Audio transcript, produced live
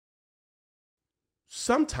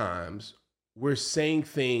sometimes we're saying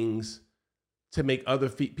things to make other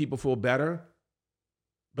people feel better,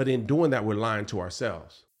 but in doing that, we're lying to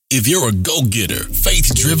ourselves. If you're a go-getter,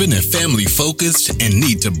 faith-driven, and family-focused, and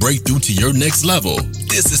need to break through to your next level,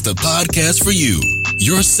 this is the podcast for you.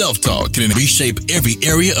 Your self-talk can reshape every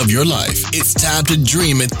area of your life. It's time to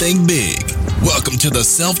dream and think big. Welcome to the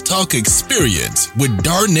Self-Talk Experience with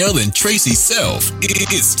Darnell and Tracy Self.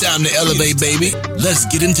 It's time to elevate, baby. Let's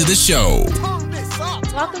get into the show.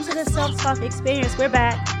 Welcome to the Self-Talk Experience. We're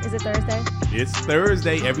back. Is it Thursday? It's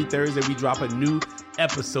Thursday. Every Thursday, we drop a new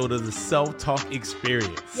episode of the Self-Talk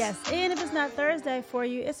Experience. Yes, and if it's not Thursday for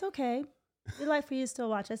you, it's okay. We'd like for you to still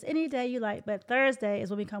watch us any day you like, but Thursday is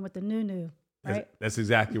when we come with the new, right? That's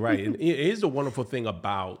exactly right. And it is the wonderful thing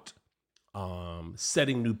about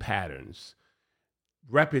setting new patterns.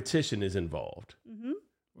 Repetition is involved,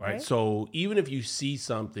 right? So even if you see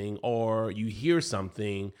something or you hear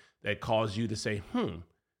something that causes you to say,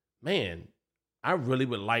 man, I really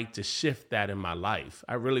would like to shift that in my life.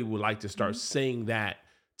 I really would like to start saying that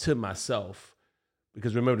to myself,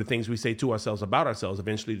 because remember, the things we say to ourselves about ourselves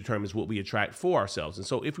eventually determines what we attract for ourselves. And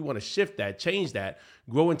so if we want to shift that, change that,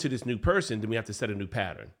 grow into this new person, then we have to set a new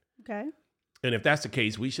pattern. Okay. And if that's the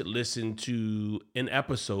case, we should listen to an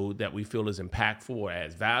episode that we feel is impactful or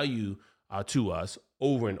adds value to us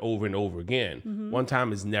over and over and over again. One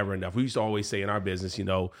time is never enough. We used to always say in our business,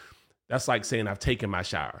 that's like saying I've taken my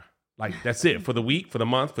shower. Like, that's it for the week, for the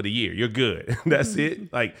month, for the year. You're good. That's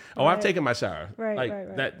it. Like, I've taken my shower.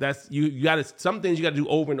 Right. That's you got to, some things you got to do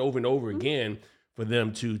over and over and over again for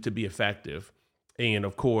them to be effective. And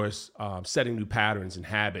of course, setting new patterns and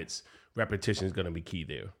habits, repetition is going to be key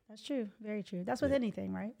there. That's true. Very true. That's with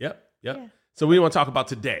anything, right? Yep. Yeah. So what do you want to talk about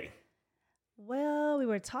today? Well, we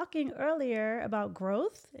were talking earlier about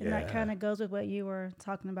growth, and that kind of goes with what you were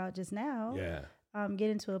talking about just now. Yeah. Get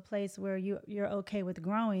into a place where you're okay with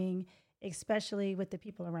growing, especially with the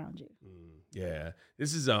people around you. Yeah.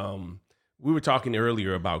 This is, we were talking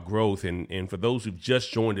earlier about growth, and for those who've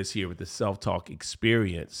just joined us here with the Self-Talk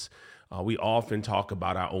Experience, we often talk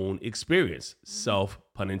about our own experience, self,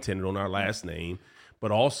 pun intended on our last name,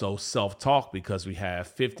 but also self-talk, because we have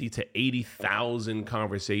 50 to 80,000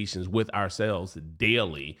 conversations with ourselves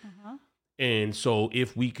daily. And so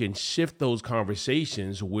if we can shift those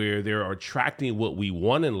conversations where they're attracting what we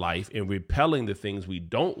want in life and repelling the things we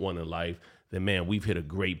don't want in life, then man, we've hit a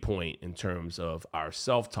great point in terms of our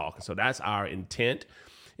self-talk. And so that's our intent,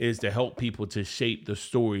 is to help people to shape the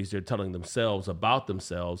stories they're telling themselves about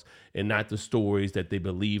themselves, and not the stories that they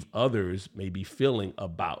believe others may be feeling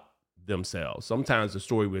about themselves. Sometimes the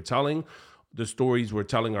stories we're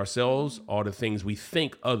telling ourselves are the things we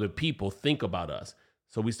think other people think about us.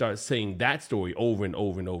 So we start saying that story over and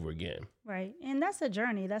over and over again. Right. And that's a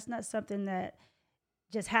journey. That's not something that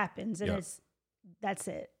just happens and that's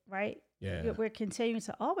it, right? Yeah. We're continuing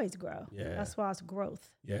to always grow. Yeah. That's why it's growth.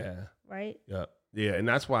 Yeah. Right? Yeah. Yeah. And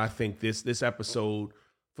that's why I think this episode,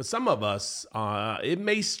 for some of us, it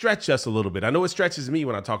may stretch us a little bit. I know it stretches me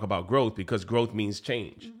when I talk about growth, because growth means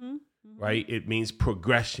change, right? It means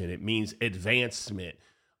progression. It means advancement.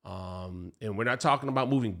 And we're not talking about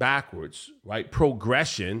moving backwards, right?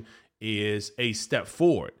 Progression is a step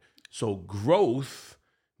forward. So growth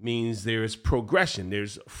means there's progression,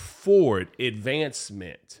 there's forward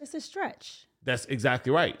advancement. It's a stretch. That's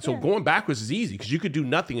exactly right. So going backwards is easy, because you could do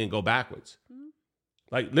nothing and go backwards.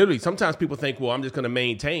 Like literally, sometimes people think, well, I'm just going to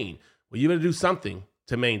maintain. Well, you're going to do something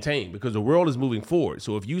to maintain, because the world is moving forward.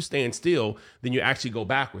 So if you stand still, then you actually go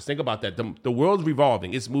backwards. Think about that. The world's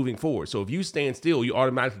revolving. It's moving forward. So if you stand still, you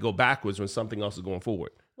automatically go backwards when something else is going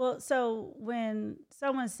forward. Well, so when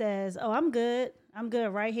someone says, oh, I'm good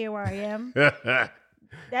right here where I am,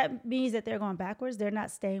 that means that they're going backwards. They're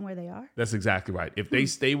not staying where they are. That's exactly right. If they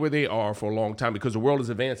stay where they are for a long time, because the world is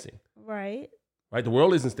advancing. Right. Right? The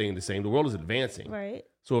world isn't staying the same. The world is advancing. Right.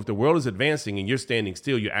 So if the world is advancing and you're standing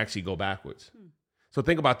still, you actually go backwards. So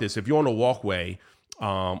think about this. If you're on a walkway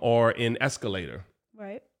or an escalator,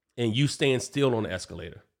 right, and you stand still on the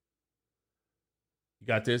escalator, you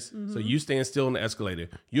got this? So you stand still on the escalator.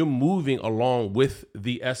 You're moving along with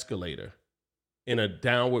the escalator in a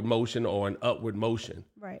downward motion or an upward motion.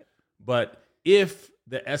 Right. But if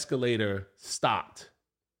the escalator stopped,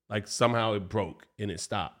 like somehow it broke and it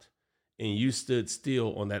stopped, and you stood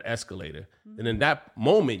still on that escalator, and in that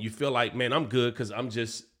moment you feel like, man, I'm good because I'm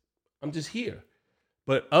just here.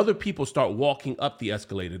 But other people start walking up the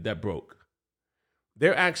escalator that broke.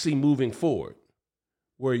 They're actually moving forward,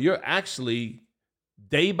 where you're actually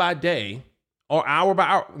day by day or hour by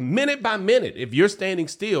hour, minute by minute, if you're standing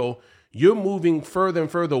still, you're moving further and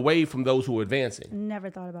further away from those who are advancing. Never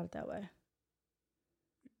thought about it that way.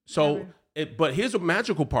 So Never. but here's the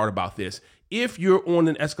magical part about this. If you're on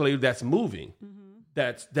an escalator that's moving,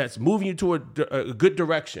 that's moving you to a good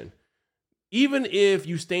direction, even if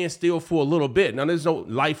you stand still for a little bit, now there's no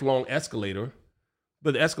lifelong escalator,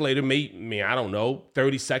 but the escalator may, I don't know,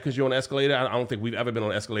 30 seconds you're on the escalator. I don't think we've ever been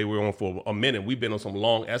on an escalator we're on for a minute. We've been on some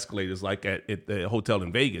long escalators like at the hotel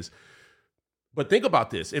in Vegas. But think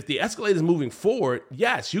about this. If the escalator is moving forward,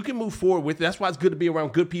 yes, you can move forward with it. That's why it's good to be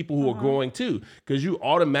around good people who are growing too, because you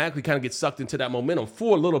automatically kind of get sucked into that momentum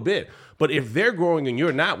for a little bit. But if they're growing and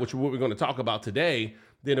you're not, which is what we're going to talk about today,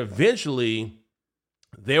 then eventually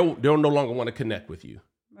they'll no longer want to connect with you.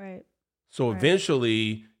 Right. So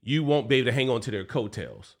eventually you won't be able to hang on to their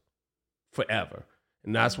coattails forever.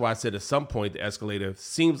 And that's why I said at some point the escalator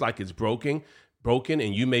seems like it's broken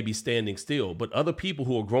and you may be standing still. But other people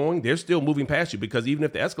who are growing, they're still moving past you, because even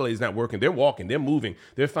if the escalator is not working, they're walking, they're moving,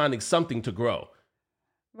 they're finding something to grow.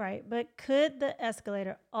 Right. But could the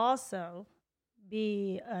escalator also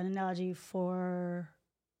be an analogy for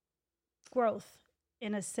growth,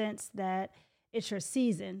 in a sense that it's your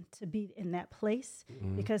season to be in that place?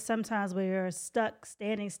 Because sometimes we're stuck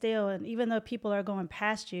standing still, and even though people are going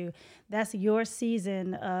past you, that's your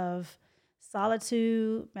season of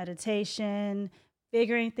solitude, meditation,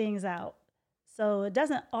 figuring things out. So it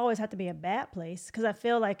doesn't always have to be a bad place, because I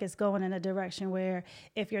feel like it's going in a direction where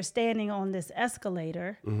if you're standing on this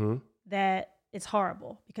escalator, that it's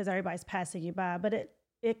horrible because everybody's passing you by. But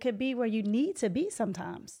it could be where you need to be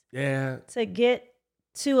sometimes. Yeah. To get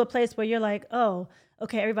to a place where you're like, oh,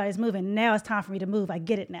 okay, everybody's moving. Now it's time for me to move. I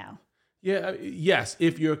get it now. Yeah. Yes.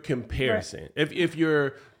 If you're comparison, if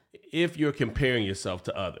you're comparing yourself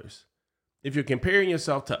to others, if you're comparing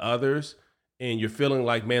yourself to others and you're feeling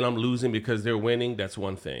like, man, I'm losing because they're winning, that's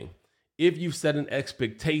one thing. If you've set an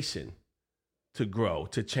expectation to grow,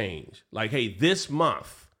 to change, like, hey, this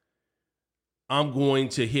month I'm going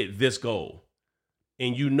to hit this goal.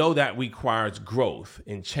 And you know that requires growth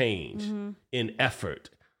and change and effort.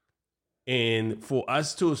 And for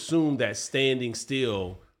us to assume that standing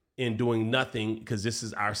still and doing nothing, because this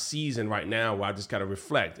is our season right now where I just got to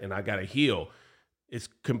reflect and I got to heal. It's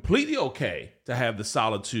completely okay to have the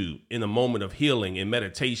solitude in a moment of healing and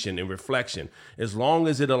meditation and reflection, as long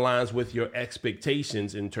as it aligns with your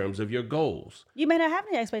expectations in terms of your goals. You may not have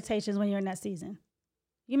any expectations when you're in that season.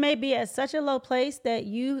 You may be at such a low place that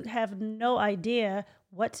you have no idea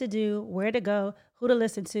what to do, where to go, who to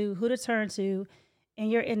listen to, who to turn to, and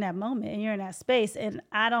you're in that moment and you're in that space. And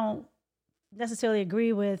I don't necessarily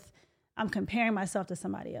agree with I'm comparing myself to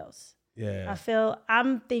somebody else. Yeah.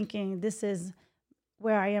 I'm thinking this is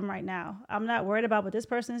where I am right now. I'm not worried about what this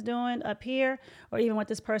person is doing up here or even what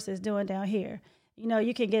this person is doing down here. You know,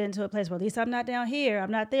 you can get into a place where at least I'm not down here, I'm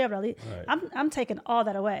not there, but at least I'm taking all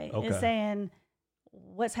that away and saying,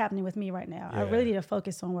 what's happening with me right now? I really need to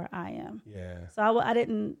focus on where I am. Yeah. So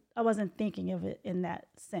I wasn't thinking of it in that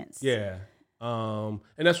sense. Yeah. And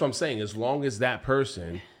that's what I'm saying. As long as that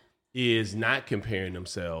person is not comparing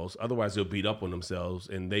themselves, otherwise they'll beat up on themselves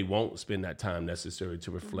and they won't spend that time necessary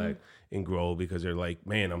to reflect and grow, because they're like,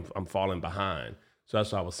 man, I'm falling behind. So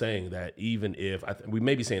that's what I was saying, that even if we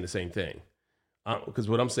may be saying the same thing, because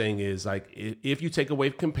what I'm saying is, like, if you take away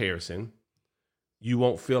comparison, you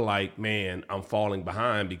won't feel like, man, I'm falling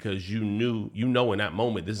behind, because you know in that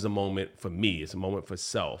moment, this is a moment for me. It's a moment for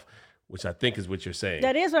self, which I think is what you're saying.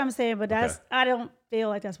 That is what I'm saying, but I don't feel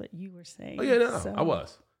like that's what you were saying. Oh, yeah, no, so. I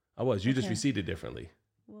was. You just received it differently.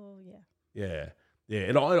 Well, yeah. Yeah. Yeah.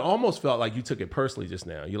 It almost felt like you took it personally just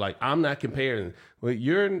now. You're like, I'm not comparing. Well,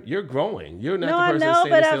 you're growing. You're not the person that's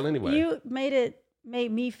standing still anyway. You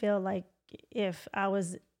made me feel like if I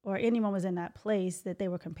was, or anyone was in that place, that they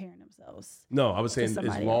were comparing themselves. No, I was saying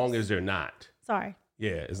as long as they're not. Sorry.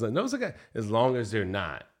 Yeah, it's okay. As long as they're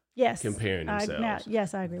not comparing themselves.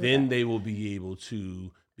 Yes, I agree with then that. they will be able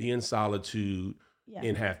to be in solitude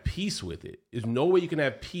and have peace with it. There's no way you can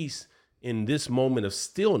have peace in this moment of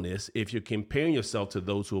stillness if you're comparing yourself to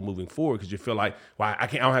those who are moving forward, because you feel like, well, I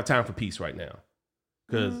don't have time for peace right now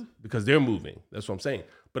because they're moving. That's what I'm saying.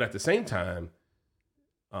 But at the same time,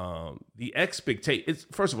 the expectation,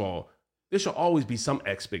 first of all, there should always be some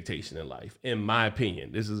expectation in life, in my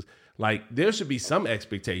opinion. This is like, there should be some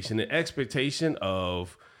expectation, an expectation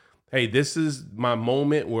of, hey, this is my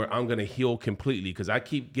moment where I'm going to heal completely, because I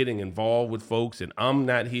keep getting involved with folks and I'm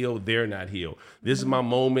not healed, they're not healed. This is my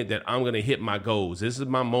moment that I'm going to hit my goals. This is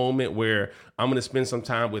my moment where I'm going to spend some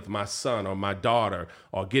time with my son or my daughter,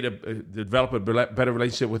 or develop a better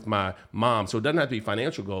relationship with my mom. So it doesn't have to be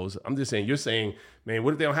financial goals. I'm just saying, you're saying, man,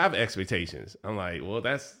 what if they don't have expectations? I'm like, well,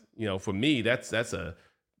 that's, for me, that's a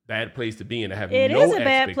bad place to be in, to have no expectations. It is a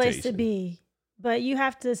bad place to be. but you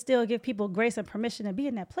have to still give people grace and permission to be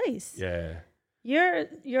in that place. Yeah.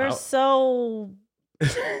 You're so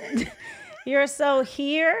you're so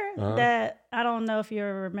here that I don't know if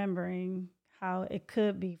you're remembering how it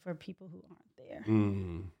could be for people who aren't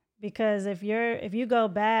there. Because if you go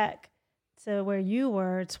back to where you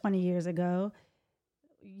were 20 years ago,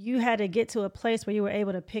 you had to get to a place where you were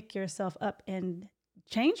able to pick yourself up and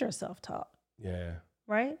change your self-talk. Yeah.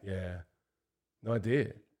 Right? Yeah. No, I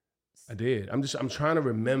did. I'm trying to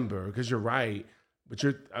remember, because you're right, but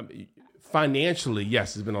financially,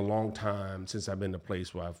 yes, it's been a long time since I've been in a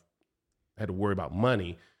place where I've had to worry about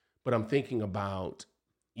money, but I'm thinking about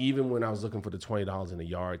even when I was looking for the $20 in the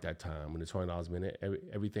yard at that time, when the $20 meant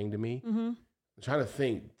everything to me, I'm trying to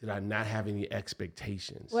think, did I not have any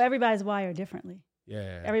expectations? Well, everybody's wired differently.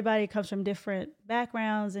 Yeah. Everybody comes from different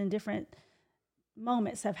backgrounds and different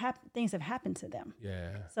moments things have happened to them.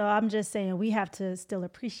 Yeah. So I'm just saying we have to still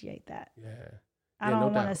appreciate that. Yeah. I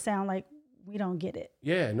don't want to sound like we don't get it.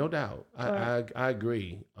 Yeah, no doubt. I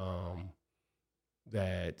agree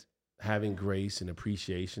that having grace and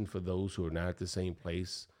appreciation for those who are not at the same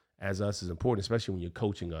place as us is important, especially when you're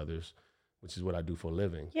coaching others, which is what I do for a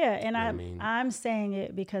living. Yeah, and I'm saying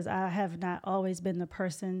it because I have not always been the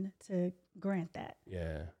person to grant that.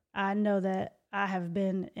 Yeah. I know that I have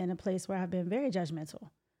been in a place where I've been very judgmental,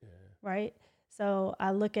 right? So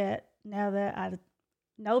I look at, now that I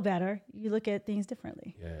know better, you look at things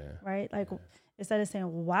differently, right? Like instead of saying,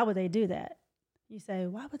 well, why would they do that? You say,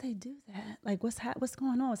 why would they do that? Like, what's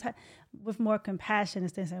going on? With more compassion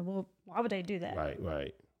instead of saying, well, why would they do that?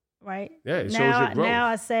 Right? Yeah, it shows your growth. Now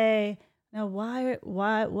I say, now why,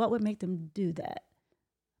 what would make them do that?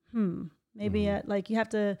 Maybe like you have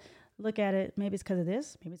to look at it, maybe it's because of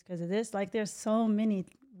this, maybe it's because of this. Like there's so many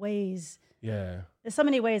ways. Yeah. There's so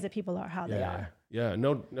many ways that people are how they are. Yeah,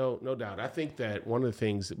 no doubt. I think that one of the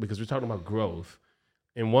things, because we're talking about growth,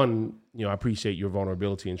 and one, I appreciate your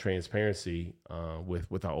vulnerability and transparency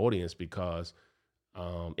with our audience, because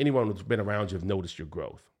anyone who's been around you have noticed your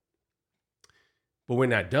growth. But we're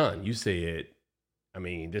not done. You said,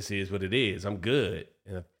 this is what it is. I'm good.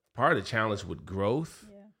 And part of the challenge with growth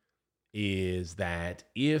is that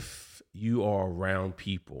if you are around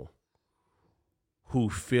people who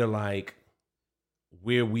feel like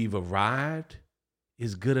where we've arrived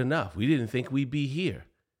is good enough, we didn't think we'd be here,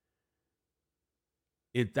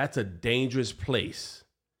 that's a dangerous place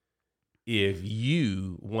if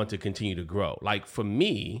you want to continue to grow. Like for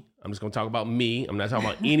me, I'm just going to talk about me. I'm not talking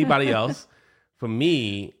about anybody else. For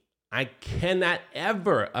me, I cannot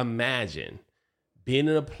ever imagine being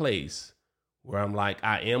in a place where I'm like,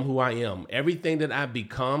 I am who I am. Everything that I've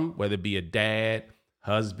become, whether it be a dad,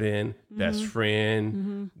 husband, best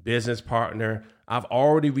friend, business partner, I've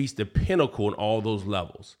already reached the pinnacle in all those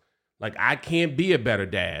levels. Like I can't be a better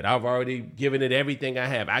dad. I've already given it everything I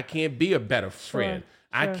have. I can't be a better friend. Sure.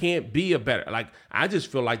 I can't be a better, I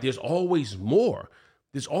just feel like there's always more.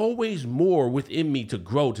 There's always more within me to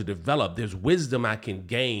grow, to develop. There's wisdom I can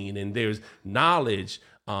gain, and there's knowledge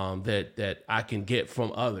that I can get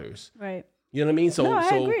from others. Right. You know what I mean?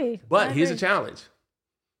 I agree. But here's a challenge.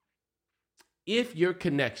 If your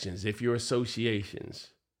connections, if your associations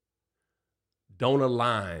don't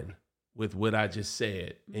align with what I just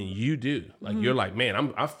said, and you do, you're like,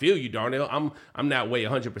 man, I feel you, Darnell. I'm that way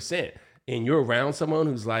 100%. And you're around someone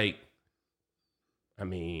who's like, I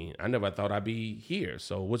never thought I'd be here.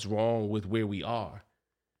 So what's wrong with where we are?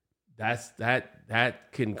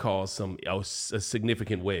 That can cause a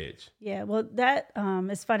significant wedge. Yeah, well, that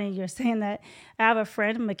it's funny you're saying that. I have a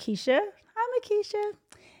friend, Makisha. Hi, Makisha.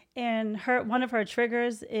 And one of her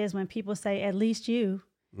triggers is when people say, at least you.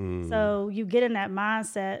 So you get in that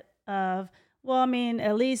mindset of, well,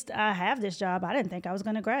 at least I have this job. I didn't think I was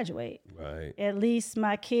going to graduate. Right. At least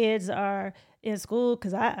my kids are in school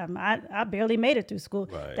because I barely made it through school.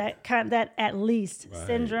 Right. That at least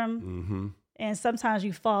syndrome. And sometimes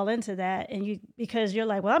you fall into that, and because you're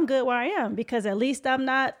like, well, I'm good where I am because at least I'm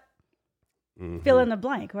not fill in the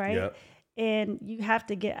blank, right? Yep. And you have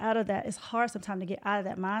to get out of that. It's hard sometimes to get out of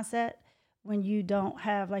that mindset when you don't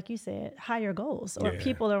have, like you said, higher goals or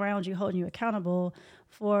people around you holding you accountable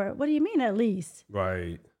for, what do you mean at least?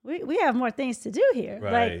 Right. We have more things to do here.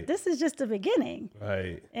 Right. Like this is just the beginning.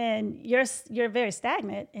 Right. And you're very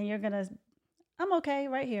stagnant, and I'm okay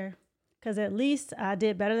right here because at least I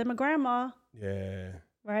did better than my grandma. Yeah.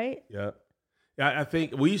 Right? Yeah. I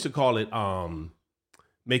think we used to call it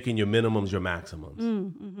making your minimums your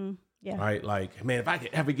maximums. Yeah. Right? Like, man, if I could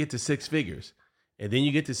ever get to 6 figures, and then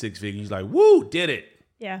you get to 6 figures, you're like, woo, did it.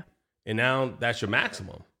 Yeah. And now that's your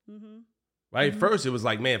maximum. Right? First, it was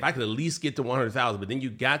like, man, if I could at least get to 100,000, but then you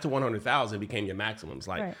got to 100,000, it became your maximum. It's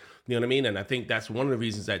like, You know what I mean? And I think that's one of the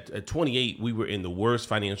reasons that at 28, we were in the worst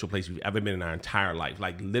financial place we've ever been in our entire life.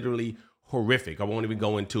 Like literally horrific. I won't even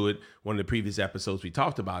go into it. One of the previous episodes, we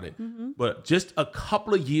talked about it. But just a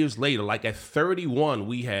couple of years later, like at 31,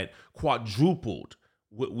 we had quadrupled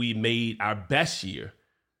what we made our best year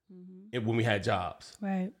when we had jobs.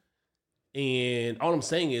 Right. And all I'm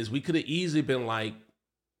saying is we could have easily been like,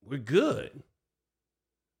 we're good.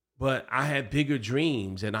 But I had bigger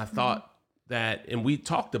dreams, and I thought that, and we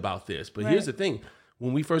talked about this, but here's the thing.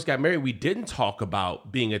 When we first got married, we didn't talk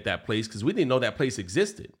about being at that place because we didn't know that place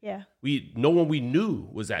existed. Yeah. No one we knew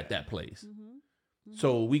was at that place.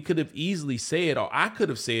 So we could have easily said, or I could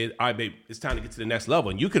have said, all right, babe, it's time to get to the next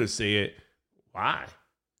level. And you could have said, why?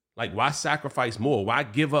 Like, why sacrifice more? Why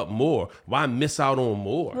give up more? Why miss out on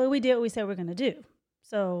more? Well, we did what we said we're going to do.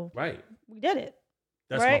 So we did it.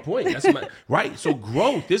 That's my point. That's my right. So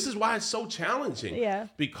growth, this is why it's so challenging. Yeah.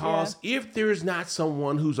 Because if there's not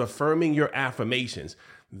someone who's affirming your affirmations,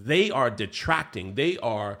 they are detracting. They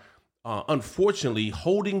are unfortunately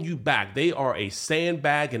holding you back. They are a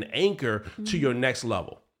sandbag and anchor to your next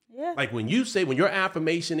level. Yeah. Like when your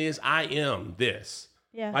affirmation is, I am this.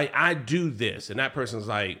 Yeah. Like I do this. And that person's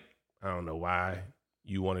like, I don't know why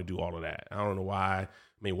you want to do all of that. I don't know why.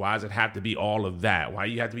 I mean, why does it have to be all of that? Why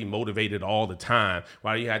do you have to be motivated all the time?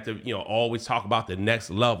 Why do you have to, always talk about the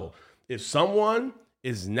next level? If someone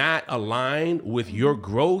is not aligned with your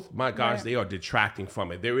growth, my gosh, they are detracting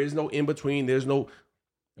from it. There is no in between. There's no.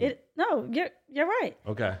 No, you're right.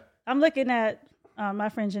 Okay. I'm looking at my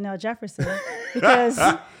friend Janelle Jefferson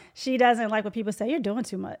because she doesn't like when people say you're doing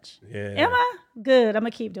too much. Yeah. Am I? Good. I'm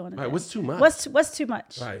gonna keep doing it. Right. What's too much? What's too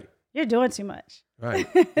much? Right. You're doing too much. Right.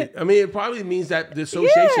 I mean, it probably means that the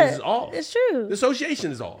association is off. It's true. The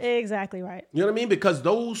association is off. Exactly right. You know what I mean? Because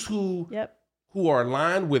those who are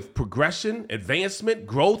aligned with progression, advancement,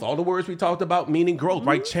 growth, all the words we talked about, meaning growth,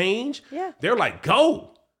 right? Change. Yeah. They're like,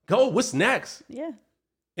 go. What's next? Yeah.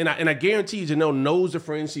 And I guarantee you, Janelle knows the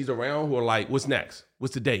friends she's around who are like, what's next?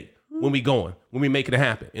 What's the date? When we going? When we making it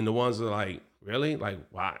happen? And the ones that are like, really? Like,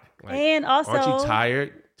 why? Like, and also, aren't you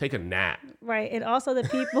tired? Take a nap. Right. And also the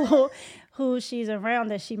people who she's around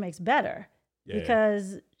that she makes better. Yeah.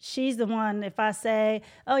 Because she's the one, if I say,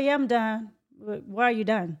 oh, yeah, I'm done. Why are you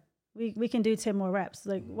done? We can do 10 more reps.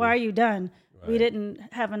 Like, why are you done? Right. We didn't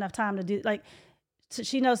have enough time to do, like, so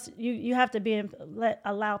she knows you have to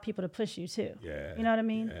allow people to push you too. Yeah. You know what I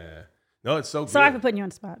mean? Yeah. No, it's so good. Sorry for putting you on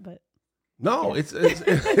the spot, but. No, it's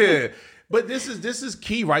but this is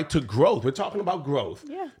key, right, to growth. We're talking about growth,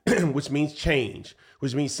 which means change,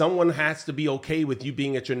 which means someone has to be okay with you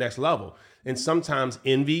being at your next level. And sometimes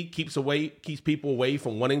envy keeps people away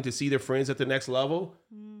from wanting to see their friends at the next level.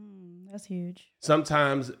 That's huge.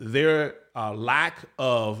 Sometimes their lack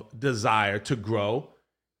of desire to grow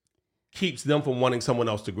keeps them from wanting someone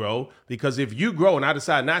else to grow. Because if you grow and I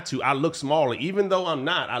decide not to, I look smaller. Even though I'm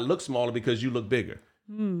not, I look smaller because you look bigger.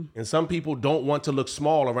 And some people don't want to look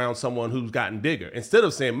small around someone who's gotten bigger. Instead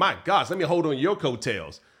of saying, my gosh, let me hold on your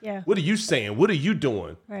coattails. Yeah. What are you saying? What are you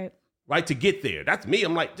doing? Right, to get there. That's me.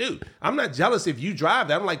 I'm like, dude, I'm not jealous if you drive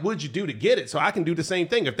that. I'm like, what did you do to get it? So I can do the same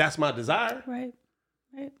thing if that's my desire. Right.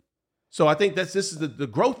 So I think this is the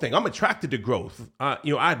growth thing. I'm attracted to growth. I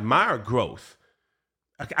admire growth.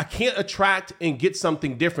 I can't attract and get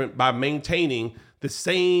something different by maintaining the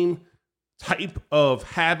same type of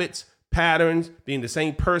habits, patterns, being the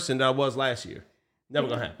same person that I was last year. Never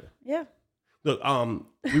gonna happen. Yeah. Look,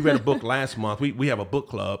 we read a book last month. We have a book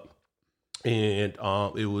club, and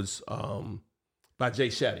it was by Jay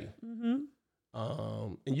Shetty.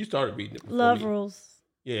 And you started reading it. Love Rules.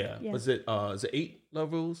 Yeah. Was it 8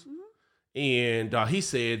 Love Rules? And he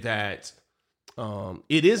said that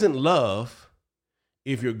it isn't love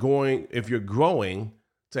if you're growing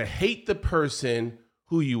to hate the person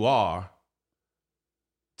who you are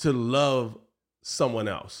to love someone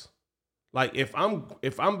else. Like if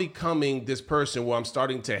I'm becoming this person where I'm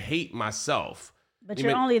starting to hate myself. But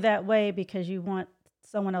you're only that way because you want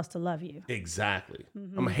someone else to love you. Exactly.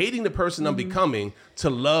 I'm hating the person I'm becoming to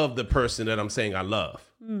love the person that I'm saying I love.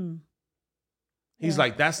 He's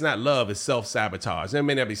like, that's not love, it's self-sabotage. And it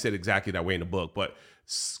may not be said exactly that way in the book, but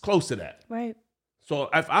it's close to that. Right. So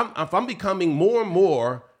if I'm becoming more and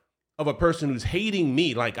more of a person who's hating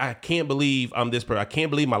me, like I can't believe I'm this person. I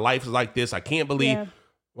can't believe my life is like this. I can't believe,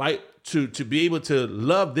 right? To be able to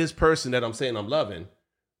love this person that I'm saying I'm loving,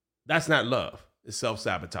 that's not love. It's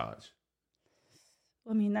self-sabotage.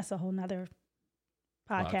 I mean, that's a whole nother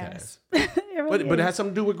podcast. But it has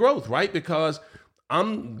something to do with growth, right? Because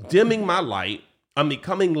I'm dimming my light. I'm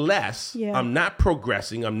becoming less. Yeah. I'm not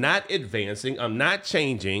progressing. I'm not advancing. I'm not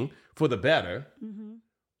changing for the better.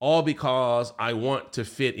 all because I want to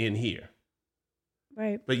fit in here.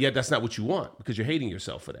 Right. But yet that's not what you want because you're hating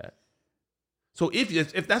yourself for that. So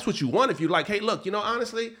if that's what you want, if you're like, hey, look,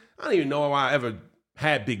 honestly, I don't even know if I ever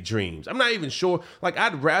had big dreams. I'm not even sure. Like,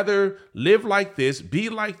 I'd rather live like this, be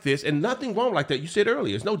like this, and nothing wrong like that. You said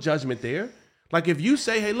earlier, there's no judgment there. Like, if you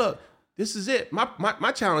say, hey, look, this is it.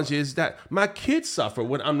 My challenge is that my kids suffer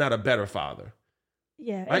when I'm not a better father.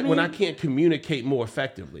 Yeah. Right? When I can't communicate more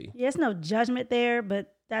effectively. There's no judgment there,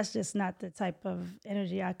 but that's just not the type of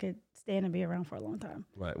energy I could stand and be around for a long time.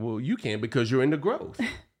 Right. Well, you can because you're in the growth.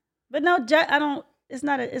 But no, I don't. It's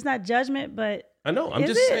not judgment, but I know. I'm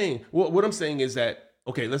just saying. What I'm saying is that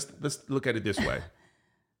let's look at it this way.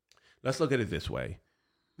 Let's look at it this way.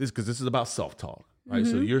 Because this is about self-talk, right?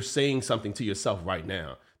 Mm-hmm. So you're saying something to yourself right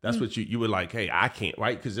now. That's what you were like, hey, I can't,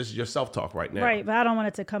 right? Because this is your self-talk right now. Right, but I don't want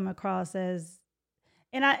it to come across as,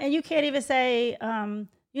 and you can't even say,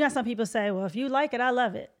 some people say, well, if you like it, I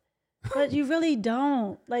love it. But you really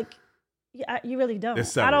don't. Like, you really don't.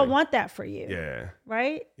 I don't want that for you. Yeah.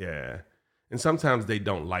 Right? Yeah. And sometimes they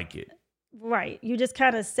don't like it. Right. You just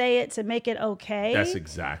kind of say it to make it okay. That's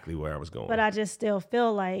exactly where I was going. But I just still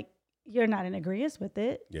feel like you're not in agreement with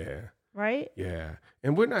it. Yeah. Right? Yeah.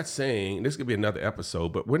 And we're not saying, this could be another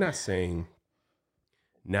episode, but we're not saying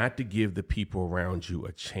not to give the people around you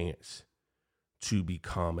a chance to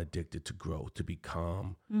become addicted to growth, to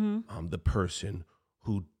become the person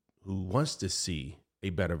who wants to see a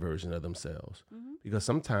better version of themselves. Mm-hmm. Because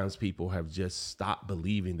sometimes people have just stopped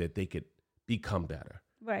believing that they could become better.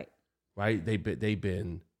 Right. Right? They've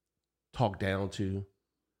been talked down to.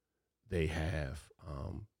 They have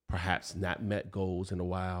perhaps not met goals in a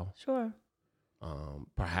while. Sure.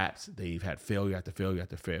 Perhaps they've had failure after failure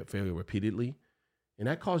after failure repeatedly. And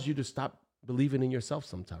that caused you to stop believing in yourself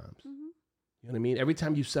sometimes. Mm-hmm. You know what I mean? Every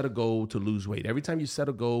time you set a goal to lose weight, every time you set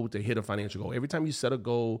a goal to hit a financial goal, every time you set a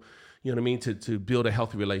goal, you know what I mean, to build a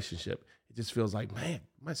healthy relationship, it just feels like, man,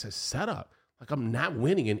 my setup. Like I'm not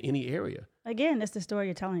winning in any area. Again, it's the story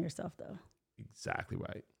you're telling yourself, though. Exactly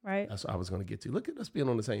right. Right. That's what I was going to get to. Look at us being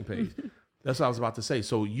on the same page. That's what I was about to say.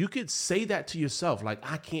 So you could say that to yourself, like,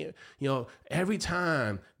 I can't, every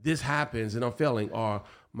time this happens and I'm failing, or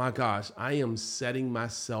my gosh, I am setting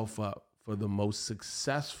myself up for the most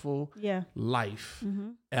successful life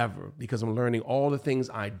ever because I'm learning all the things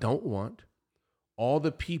I don't want, all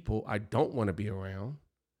the people I don't want to be around.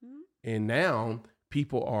 Mm-hmm. And now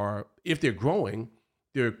people are, if they're growing,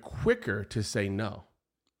 they're quicker to say no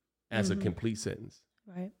as a complete sentence.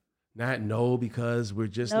 Right. Not no because we're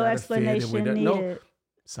just no not explanation a fit. And needed.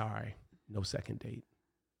 Sorry, no second date.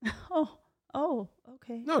 Oh,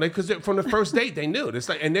 okay. No, because from the first date they knew. It's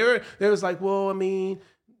like, and they was like, well, I mean,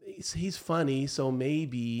 he's funny, so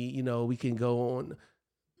maybe we can go on.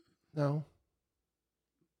 No,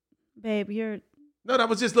 babe, No, that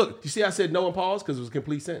was just look. You see, I said no and pause because it was a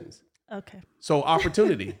complete sentence. Okay. So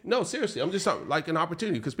opportunity. No, seriously, I'm just like an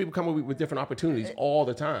opportunity because people come up with different opportunities all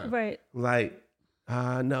the time. Right. Like.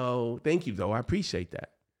 No, thank you, though. I appreciate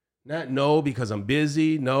that. Not no because I'm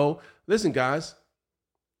busy. No. Listen, guys.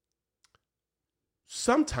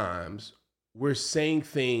 Sometimes we're saying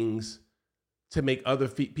things to make other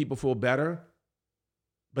people feel better,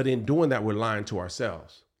 but in doing that, we're lying to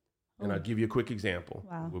ourselves. And I'll give you a quick example.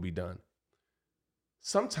 Wow. We'll be done.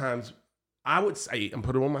 Sometimes I would say, and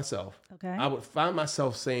put it on myself. Okay. I would find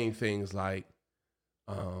myself saying things like,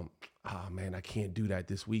 man, I can't do that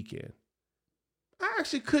this weekend. I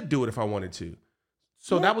actually could do it if I wanted to.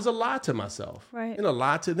 So that was a lie to myself. Right. And a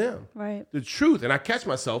lie to them. Right. The truth. And I catch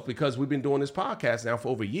myself because we've been doing this podcast now for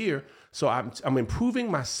over a year. So I'm improving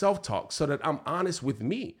my self-talk so that I'm honest with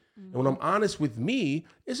me. Mm-hmm. And when I'm honest with me,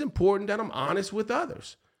 it's important that I'm honest with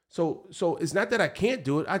others. So it's not that I can't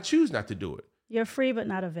do it. I choose not to do it. You're free but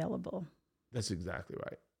not available. That's exactly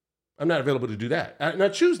right. I'm not available to do that. And I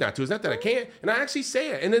choose not to. It's not that I can't. And I actually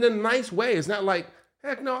say it. And in a nice way. It's not like,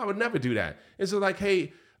 heck no, I would never do that. It's like,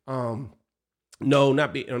 hey, no,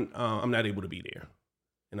 I'm not able to be there.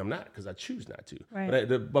 And I'm not because I choose not to.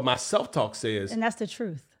 Right. But my self-talk says. And that's the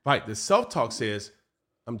truth. Right. The self-talk says,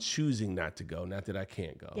 I'm choosing not to go, not that I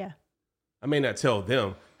can't go. Yeah. I may not tell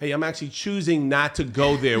them, hey, I'm actually choosing not to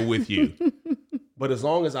go there with you. But as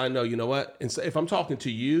long as I know, you know what? And so if I'm talking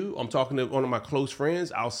to you, I'm talking to one of my close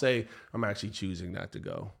friends, I'll say, I'm actually choosing not to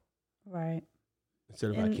go. Right.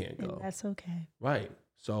 Instead of I can't go. And that's okay. Right.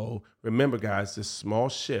 So remember, guys, this small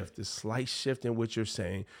shift, this slight shift in what you're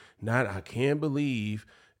saying, not I can't believe,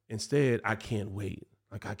 instead, I can't wait.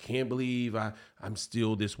 Like, I can't believe I'm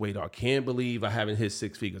still this weight, or I can't believe I haven't hit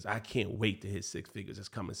 6 figures. I can't wait to hit 6 figures. It's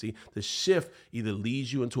coming. See, the shift either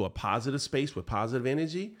leads you into a positive space with positive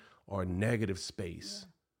energy or a negative space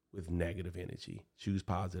with negative energy. Choose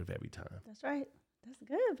positive every time. That's right. That's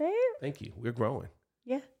good, babe. Thank you. We're growing.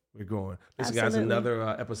 Yeah. We're growing. Listen, Absolutely. guys, another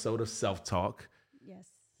episode of Self-Talk, Yes.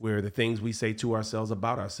 where the things we say to ourselves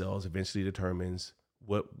about ourselves eventually determines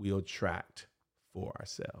what we'll attract for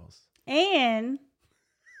ourselves. And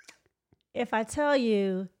if I tell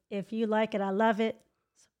you, if you like it, I love it,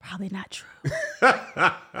 it's probably not true.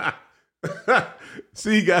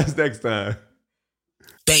 See you guys next time.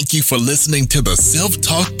 Thank you for listening to the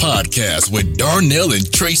Self-Talk Podcast with Darnell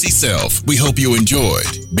and Tracy Self. We hope you enjoyed.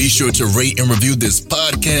 Be sure to rate and review this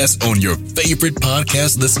podcast on your favorite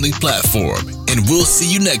podcast listening platform. And we'll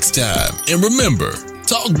see you next time. And remember,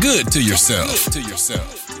 talk good to yourself.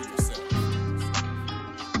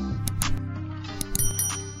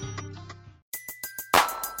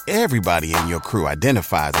 Everybody in your crew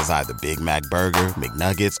identifies as either Big Mac Burger,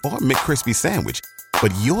 McNuggets, or McCrispy Sandwich.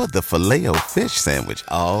 But you're the Filet-O-Fish Sandwich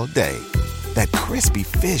all day. That crispy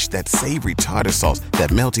fish, that savory tartar sauce, that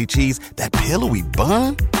melty cheese, that pillowy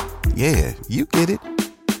bun. Yeah, you get it.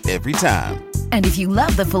 Every time. And if you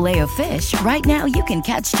love the Filet-O-Fish, right now you can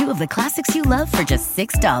catch 2 of the classics you love for just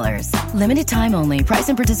 $6. Limited time only. Price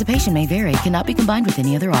and participation may vary. Cannot be combined with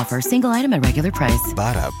any other offer. Single item at regular price.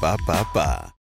 Ba-da-ba-ba-ba.